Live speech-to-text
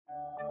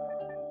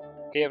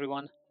Hey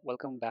everyone,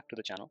 welcome back to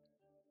the channel.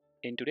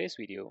 In today's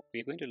video,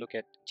 we're going to look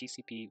at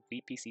GCP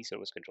VPC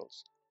Service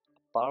Controls,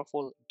 a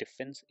powerful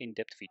defense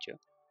in-depth feature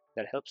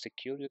that helps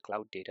secure your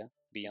cloud data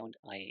beyond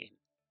IAM.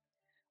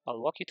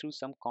 I'll walk you through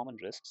some common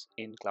risks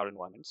in cloud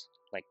environments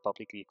like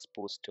publicly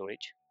exposed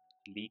storage,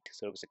 leaked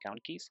service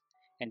account keys,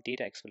 and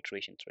data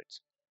exfiltration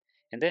threats.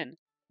 And then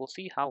we'll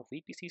see how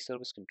VPC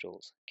service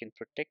controls can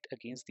protect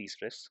against these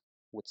risks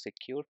with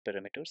secure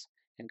perimeters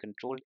and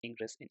controlled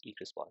ingress and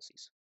egress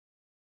policies.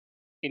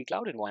 In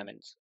cloud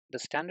environments, the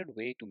standard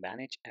way to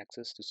manage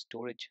access to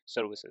storage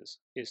services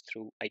is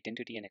through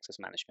Identity and Access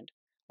Management,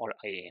 or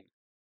IAM.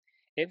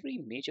 Every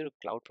major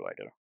cloud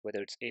provider, whether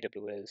it's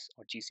AWS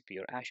or GCP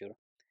or Azure,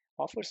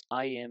 offers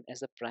IAM as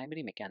the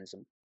primary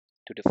mechanism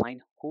to define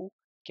who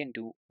can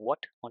do what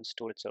on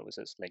storage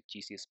services like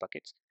GCS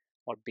buckets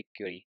or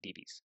BigQuery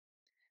DBs.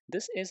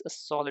 This is a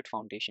solid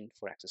foundation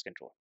for access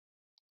control.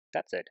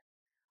 That said,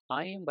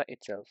 IAM by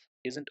itself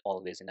isn't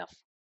always enough,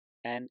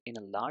 and in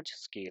a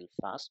large-scale,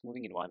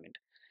 fast-moving environment,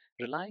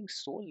 relying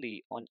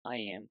solely on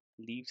IAM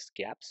leaves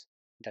gaps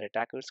that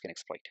attackers can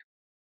exploit.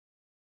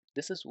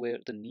 This is where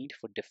the need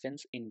for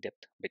defense in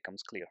depth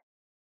becomes clear.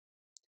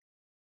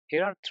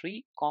 Here are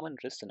three common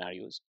risk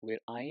scenarios where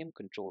IAM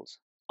controls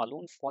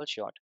alone fall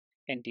short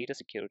and data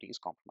security is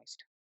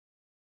compromised.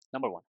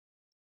 Number one,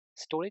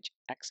 storage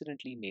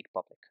accidentally made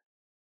public.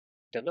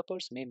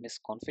 Developers may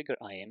misconfigure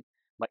IAM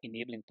by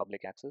enabling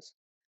public access,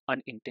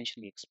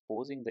 unintentionally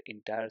exposing the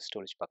entire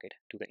storage bucket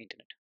to the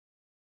internet.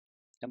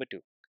 Number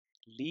two,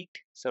 leaked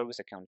service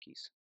account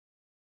keys.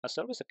 A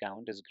service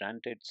account is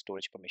granted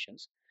storage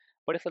permissions,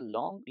 but if a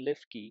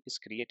long-lived key is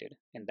created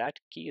and that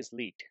key is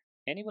leaked,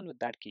 anyone with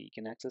that key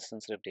can access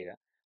sensitive data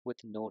with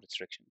no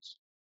restrictions.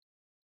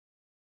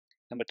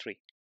 Number three,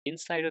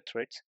 insider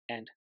threats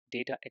and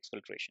data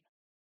exfiltration,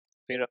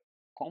 where a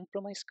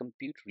compromised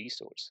compute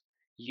resource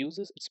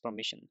uses its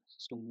permissions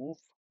to move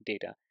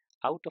data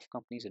out of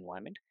company's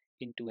environment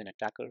into an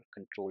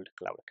attacker-controlled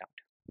cloud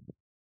account.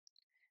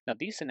 Now,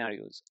 these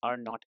scenarios are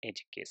not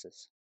edge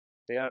cases.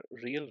 They are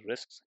real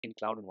risks in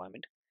cloud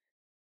environment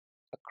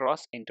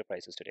across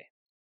enterprises today.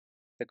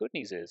 The good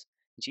news is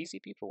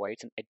GCP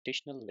provides an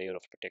additional layer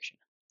of protection,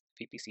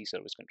 VPC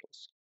service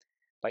controls.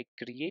 By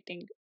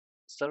creating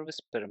service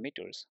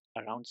perimeters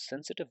around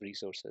sensitive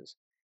resources,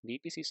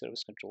 VPC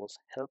service controls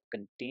help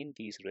contain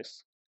these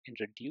risks and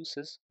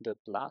reduces the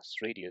blast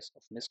radius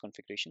of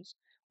misconfigurations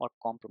or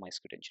compromised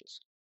credentials.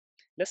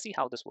 Let's see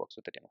how this works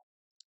with the demo.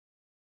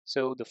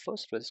 So the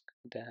first risk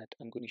that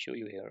I'm going to show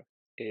you here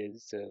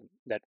is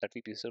that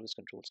VPC service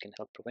controls can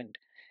help prevent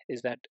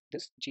is that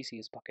this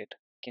GCS bucket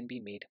can be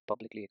made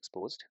publicly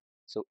exposed,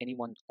 so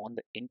anyone on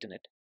the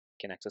internet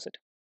can access it.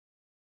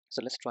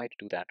 So let's try to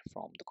do that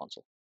from the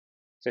console.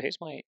 So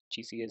here's my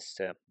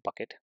GCS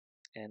bucket,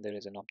 and there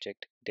is an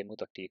object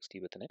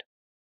demo.txt within it.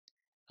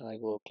 I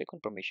will click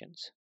on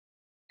permissions,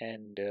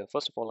 and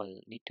first of all,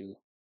 I'll need to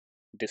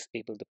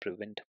disable the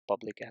prevent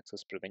public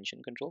access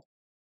prevention control.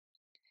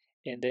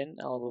 And then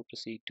I will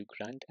proceed to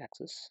grant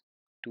access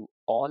to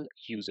all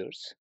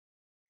users,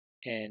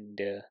 and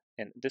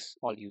this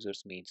all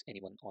users means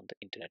anyone on the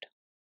internet.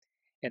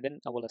 And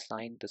then I will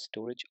assign the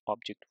storage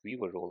object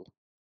viewer role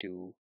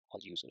to all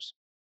users.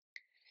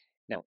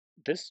 Now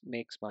this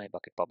makes my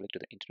bucket public to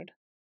the internet,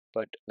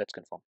 but let's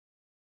confirm.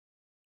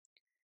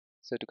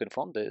 So to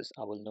confirm this,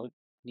 I will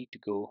need to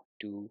go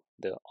to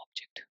the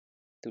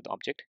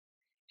object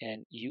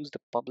and use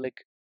the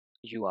public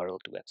URL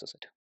to access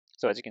it.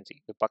 So as you can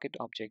see, the bucket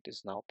object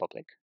is now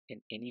public and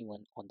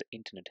anyone on the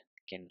internet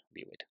can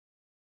view it.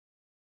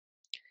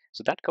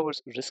 So that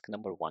covers risk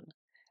number one.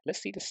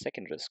 Let's see the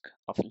second risk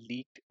of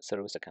leaked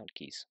service account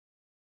keys.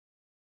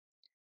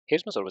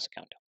 Here's my service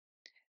account.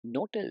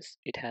 Notice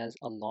it has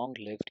a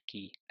long-lived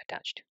key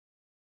attached.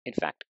 In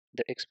fact,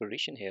 the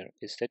expiration here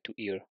is set to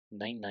year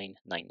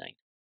 9999.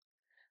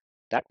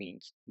 That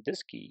means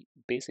this key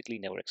basically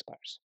never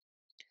expires.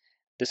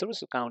 The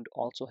service account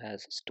also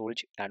has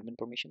storage admin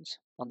permissions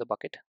on the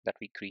bucket that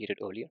we created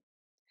earlier.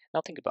 Now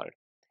think about it.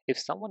 If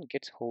someone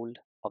gets hold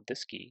of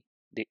this key,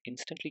 they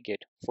instantly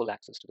get full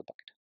access to the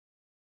bucket.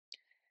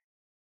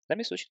 Let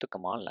me switch to the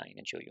command line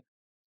and show you.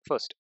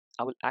 First,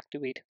 I will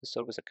activate the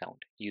service account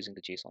using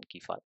the JSON key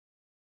file.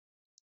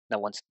 Now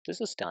once this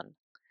is done,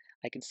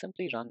 I can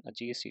simply run a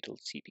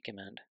gsutl-cp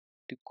command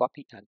to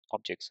copy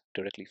objects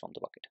directly from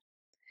the bucket.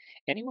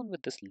 Anyone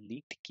with this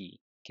leaked key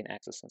can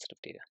access sensitive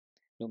data,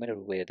 no matter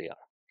where they are,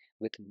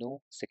 with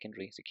no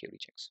secondary security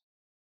checks.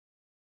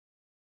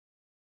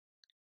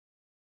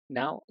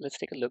 Now let's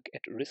take a look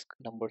at risk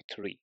number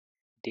three,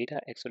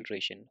 data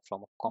exfiltration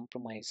from a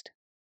compromised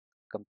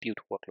compute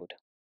workload.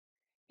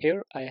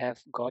 Here I have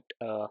got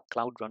a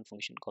Cloud Run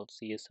function called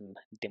CSM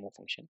demo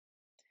function.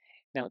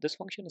 Now this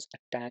function is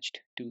attached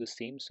to the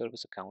same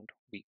service account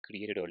we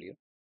created earlier,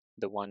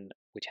 the one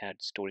which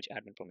had storage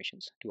admin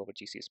permissions to our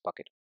GCS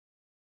bucket.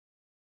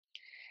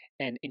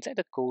 And inside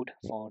the code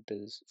for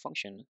this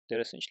function, there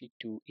are essentially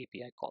two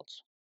API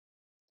calls.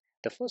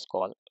 The first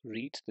call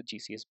reads the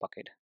GCS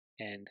bucket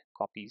and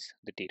copies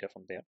the data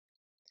from there.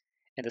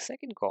 And the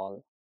second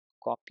call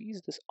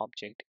copies this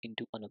object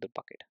into another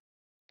bucket.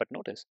 But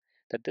notice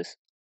that this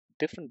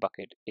different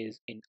bucket is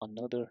in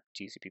another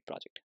GCP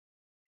project.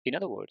 In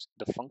other words,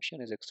 the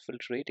function is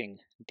exfiltrating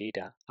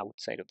data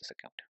outside of this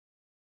account.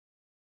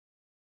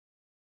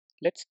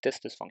 Let's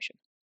test this function.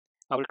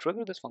 I will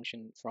trigger this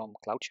function from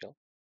Cloud Shell,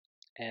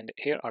 and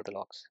here are the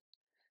logs.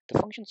 The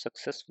function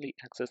successfully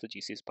accessed the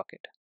GCS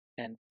bucket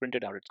and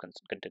printed out its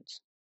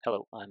contents.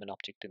 Hello, I'm an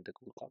object in the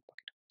Google Cloud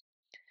bucket.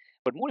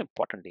 But more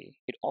importantly,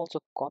 it also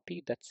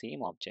copied that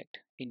same object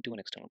into an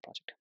external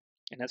project.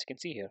 And as you can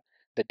see here,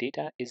 the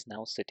data is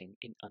now sitting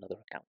in another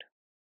account.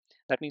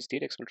 That means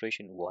data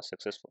exfiltration was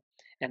successful.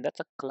 And that's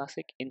a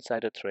classic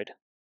insider thread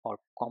or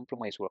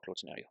compromise workload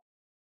scenario.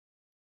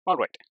 All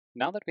right,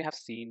 now that we have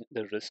seen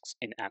the risks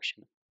in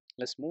action,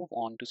 let's move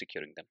on to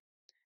securing them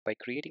by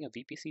creating a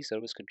VPC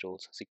Service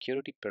Controls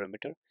security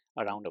perimeter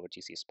around our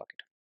GCS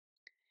bucket.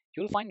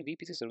 You'll find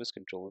VPC Service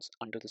Controls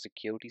under the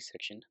Security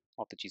section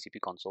of the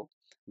GCP console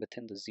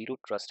within the Zero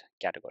Trust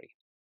category.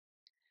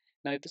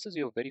 Now, if this is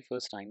your very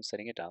first time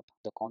setting it up,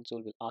 the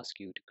console will ask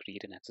you to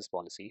create an access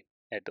policy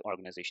at the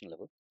organization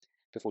level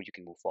before you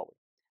can move forward.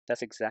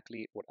 That's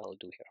exactly what I'll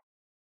do here.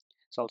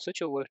 So I'll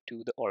switch over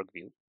to the org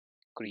view,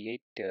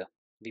 create a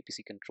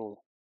VPC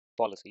control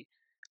policy.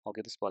 I'll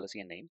give this policy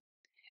a name,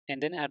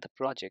 and then add the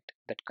project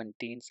that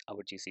contains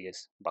our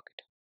GCS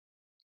bucket.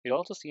 You'll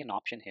also see an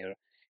option here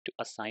to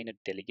assign a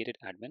delegated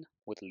admin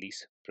with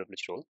least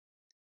privilege role.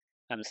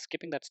 I'm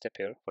skipping that step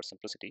here for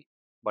simplicity,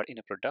 but in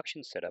a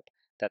production setup,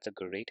 that's a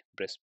great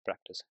best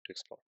practice to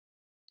explore.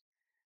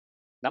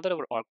 Now that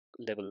our org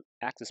level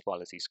access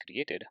policy is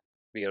created,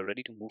 we are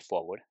ready to move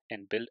forward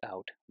and build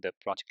out the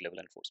project level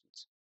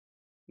enforcements.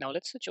 Now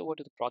let's switch over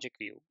to the project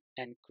view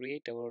and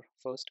create our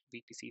first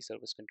VPC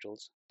service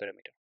controls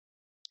perimeter.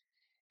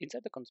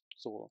 Inside the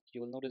console,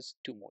 you will notice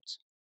two modes: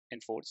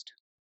 enforced,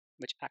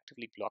 which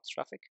actively blocks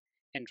traffic,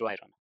 and dry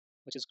run,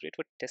 which is great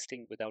for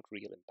testing without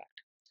real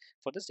impact.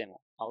 For this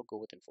demo, I'll go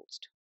with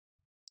enforced.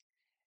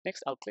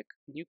 Next, I'll click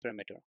New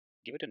Perimeter,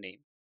 give it a name,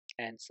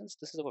 and since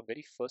this is our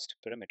very first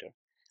perimeter,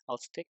 I'll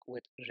stick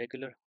with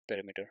regular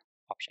perimeter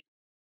option.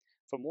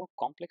 For more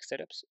complex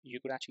setups, you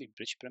could actually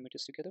bridge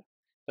perimeters together,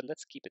 but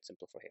let's keep it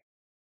simple for here.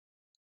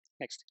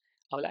 Next,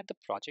 I'll add the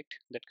project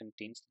that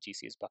contains the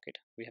GCS bucket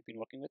we have been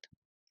working with.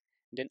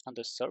 Then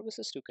under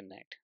Services to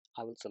Connect,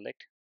 I will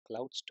select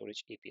Cloud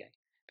Storage API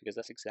because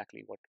that's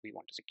exactly what we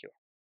want to secure.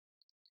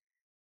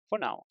 For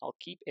now, I'll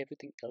keep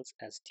everything else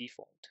as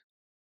default.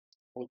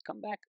 We'll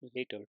come back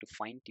later to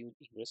fine-tune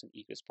ingress and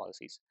egress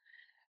policies,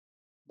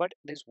 but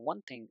there's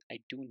one thing I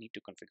do need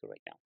to configure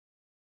right now.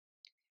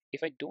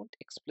 If I don't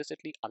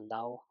explicitly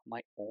allow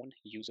my own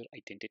user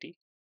identity,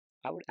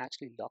 I would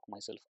actually lock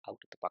myself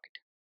out of the bucket.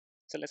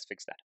 So let's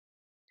fix that.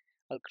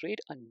 I'll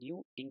create a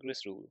new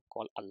ingress rule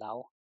called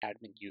allow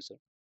admin user.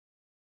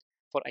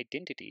 For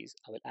identities,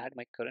 I will add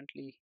my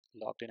currently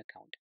logged in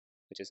account,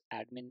 which is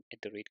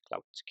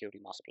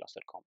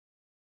admin@cloudsecuritymasterclass.com.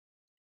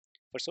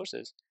 For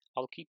sources,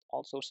 I'll keep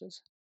all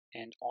sources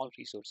and all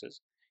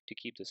resources to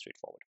keep this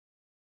straightforward.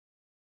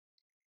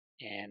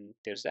 And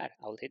there's that.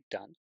 I'll hit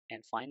done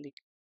and finally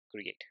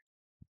create.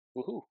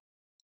 Woohoo!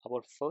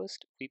 Our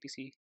first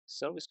VPC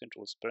service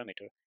controls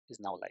perimeter is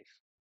now live.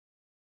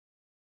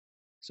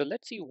 So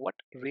let's see what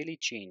really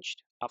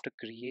changed after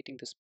creating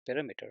this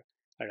perimeter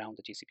around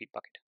the GCP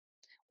bucket.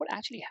 What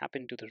actually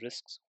happened to the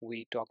risks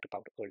we talked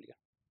about earlier?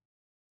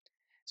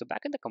 So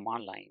back in the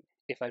command line,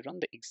 if I run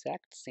the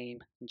exact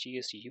same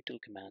gsutil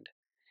command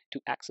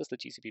to access the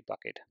GCP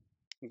bucket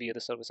via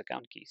the service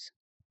account keys,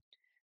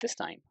 this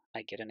time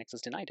I get an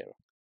access denied error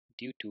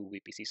due to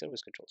VPC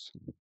service controls.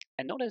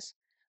 And notice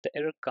the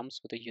error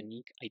comes with a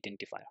unique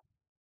identifier.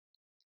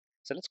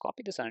 So let's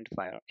copy this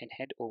identifier and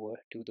head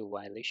over to the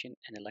violation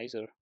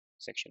analyzer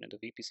section in the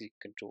VPC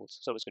controls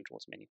service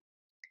controls menu.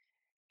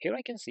 Here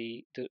I can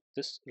see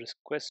this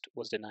request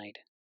was denied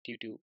due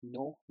to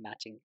no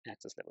matching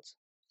access levels.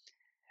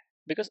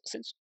 Because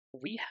since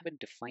we haven't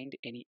defined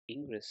any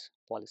ingress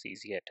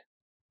policies yet,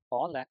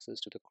 all access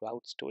to the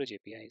cloud storage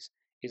APIs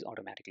is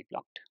automatically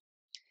blocked.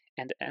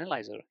 And the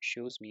analyzer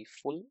shows me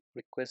full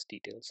request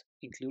details,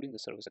 including the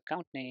service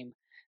account name,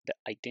 the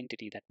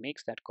identity that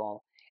makes that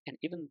call, and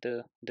even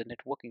the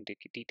networking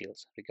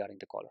details regarding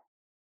the caller.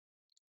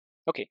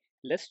 Okay,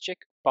 let's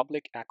check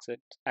public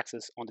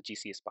access on the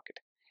GCS bucket.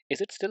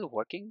 Is it still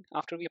working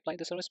after we apply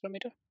the service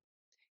perimeter?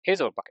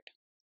 Here's our bucket.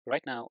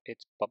 Right now,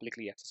 it's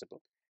publicly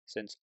accessible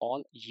since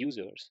all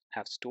users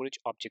have storage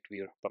object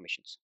viewer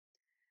permissions.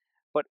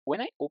 But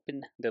when I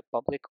open the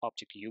public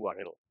object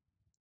URL,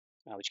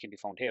 which can be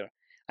found here,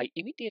 I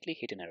immediately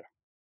hit an error.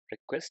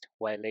 Request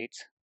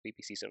violates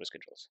VPC service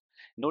controls.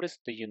 Notice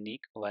the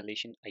unique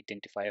violation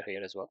identifier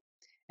here as well.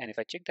 And if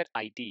I check that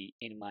ID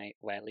in my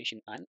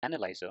violation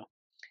analyzer,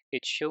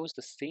 it shows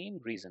the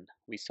same reason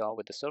we saw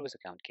with the service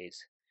account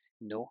case,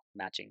 no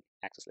matching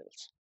access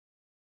levels.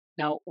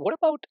 Now, what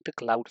about the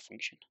cloud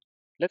function?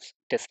 Let's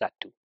test that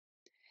too.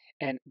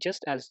 And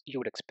just as you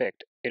would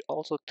expect, it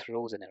also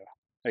throws an error.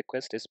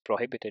 Request is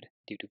prohibited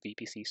due to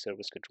VPC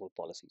service control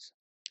policies.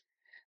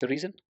 The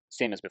reason?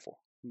 Same as before,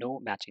 no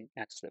matching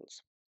access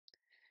levels.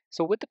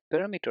 So with the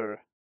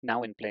perimeter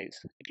now in place,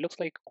 it looks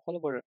like all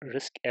of our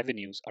risk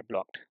avenues are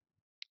blocked.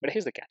 But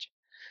here's the catch.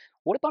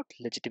 What about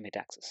legitimate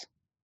access?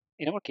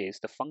 In our case,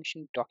 the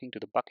function talking to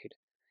the bucket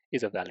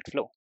is a valid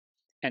flow.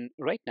 And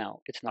right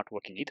now, it's not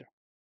working either.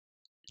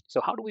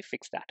 So how do we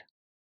fix that?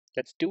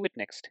 Let's do it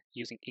next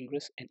using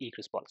ingress and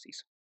egress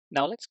policies.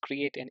 Now let's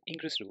create an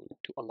ingress rule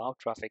to allow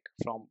traffic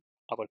from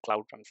our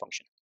Cloud Run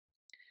function.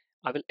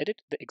 I will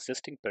edit the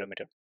existing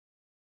perimeter.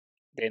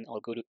 Then I'll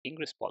go to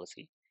ingress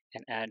policy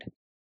and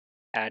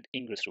add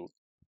ingress rule.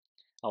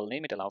 I'll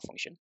name it allow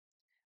function.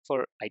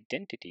 For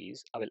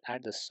identities, I will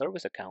add the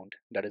service account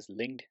that is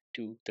linked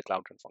to the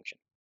Cloud Run function.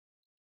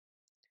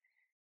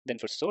 Then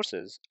for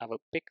sources, I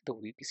will pick the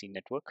VPC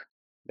network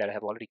that I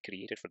have already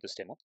created for this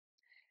demo.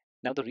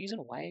 Now the reason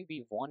why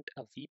we want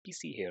a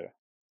VPC here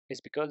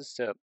is because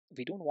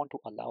we don't want to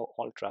allow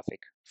all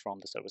traffic from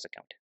the service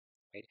account,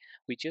 right?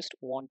 We just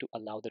want to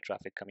allow the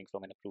traffic coming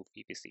from an approved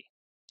VPC.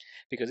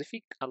 Because if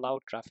we allow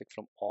traffic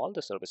from all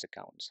the service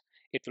accounts,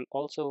 it will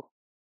also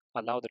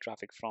allow the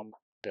traffic from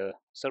the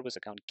service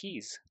account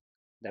keys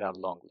that are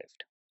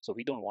long-lived. So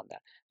we don't want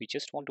that. We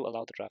just want to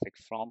allow the traffic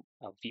from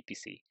a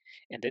VPC.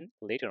 And then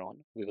later on,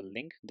 we will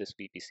link this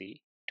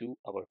VPC to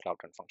our Cloud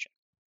Run function.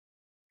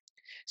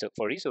 So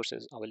for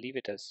resources, I will leave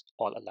it as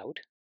all allowed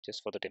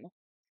just for the demo.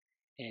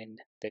 And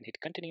then hit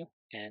continue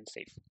and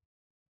save.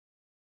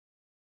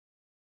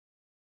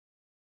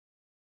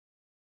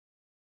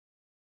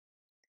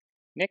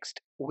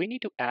 Next, we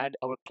need to add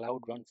our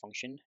Cloud Run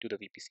function to the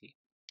VPC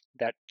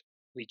that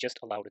we just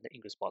allowed in the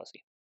ingress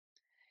policy.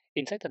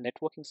 Inside the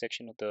networking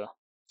section of the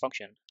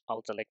function,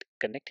 I'll select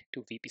connect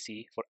to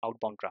VPC for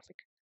outbound traffic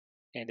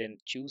and then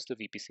choose the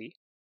VPC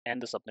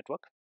and the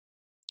subnetwork.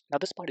 Now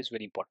this part is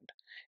very important.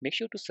 Make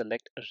sure to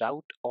select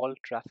route all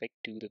traffic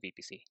to the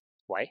VPC.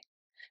 Why?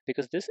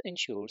 Because this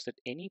ensures that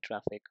any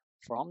traffic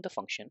from the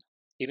function,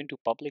 even to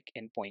public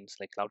endpoints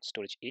like cloud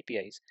storage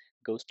APIs,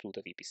 goes through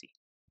the VPC.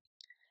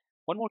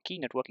 One more key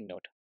networking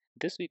note.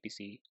 This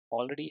VPC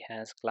already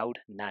has Cloud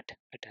NAT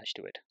attached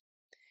to it.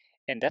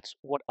 And that's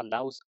what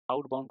allows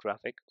outbound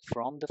traffic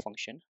from the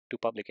function to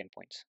public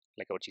endpoints,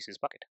 like our GCS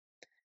bucket.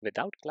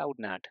 Without Cloud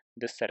NAT,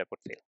 this setup would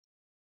fail.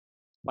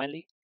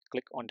 Finally,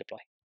 click on deploy.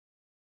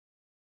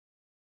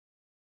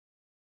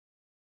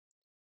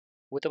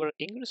 With our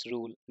ingress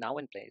rule now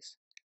in place,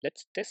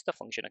 let's test the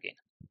function again.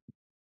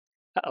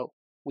 Uh-oh,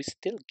 we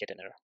still get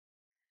an error.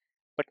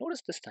 But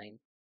notice this time,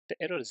 the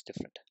error is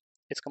different.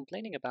 It's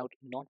complaining about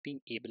not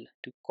being able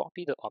to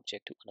copy the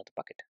object to another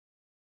bucket.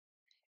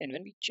 And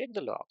when we check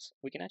the logs,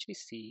 we can actually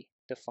see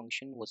the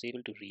function was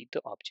able to read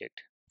the object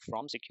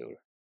from secure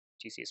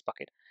GCS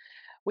bucket,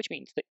 which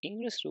means the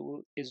ingress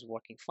rule is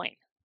working fine.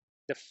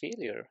 The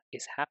failure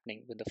is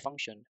happening when the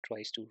function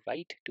tries to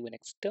write to an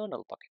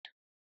external bucket.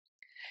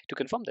 To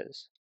confirm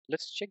this,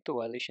 let's check the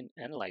violation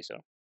analyzer.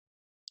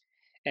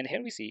 And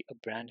here we see a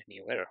brand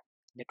new error,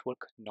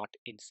 network not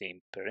in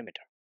same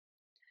perimeter.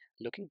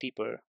 Looking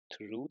deeper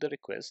through the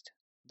request,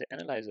 the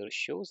analyzer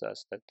shows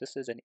us that this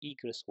is an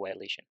egress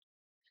violation.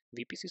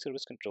 VPC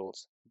Service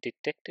Controls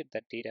detected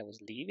that data was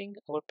leaving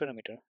our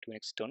perimeter to an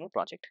external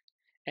project,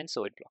 and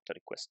so it blocked the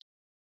request.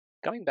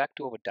 Coming back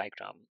to our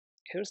diagram,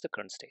 here's the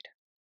current state.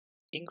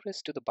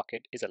 Ingress to the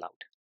bucket is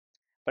allowed,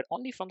 but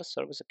only from the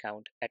service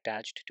account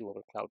attached to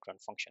our Cloud Run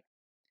function,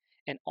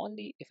 and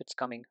only if it's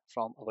coming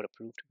from our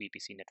approved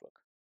VPC network.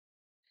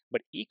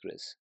 But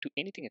egress to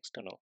anything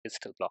external is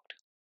still blocked.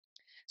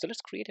 So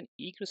let's create an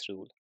egress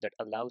rule that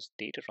allows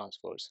data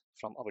transfers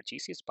from our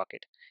GCS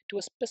bucket to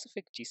a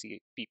specific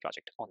GCP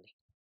project only.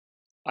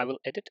 I will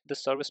edit the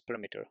service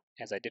perimeter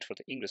as I did for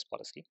the ingress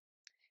policy,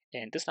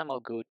 and this time I'll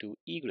go to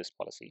egress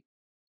policy.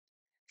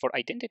 For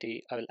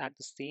identity, I will add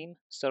the same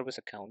service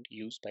account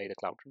used by the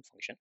Cloud Run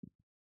function.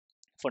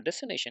 For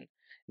destination,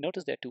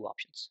 notice there are two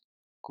options,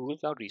 Google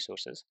Cloud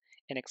resources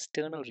and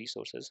external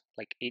resources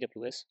like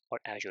AWS or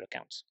Azure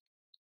accounts.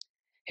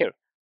 Here,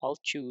 I'll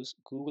choose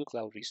Google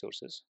Cloud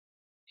resources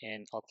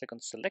and I'll click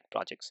on select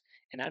projects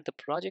and add the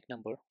project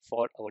number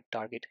for our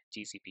target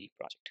GCP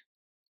project.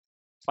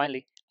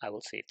 Finally, I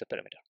will save the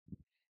perimeter.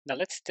 Now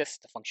let's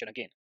test the function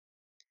again.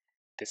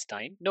 This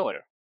time, no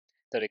error.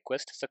 The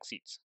request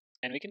succeeds,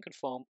 and we can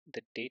confirm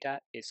the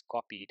data is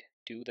copied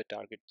to the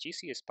target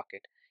GCS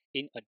bucket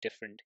in a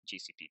different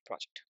GCP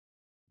project.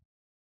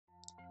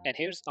 And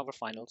here's our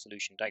final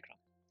solution diagram.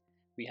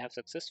 We have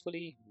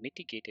successfully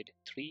mitigated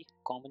 3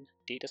 common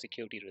data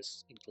security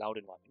risks in cloud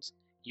environments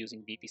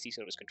using VPC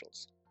service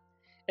controls.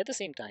 At the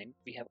same time,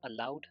 we have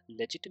allowed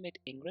legitimate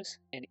ingress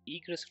and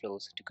egress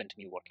flows to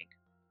continue working.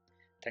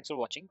 Thanks for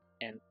watching,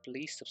 and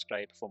please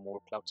subscribe for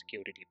more cloud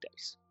security deep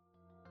dives.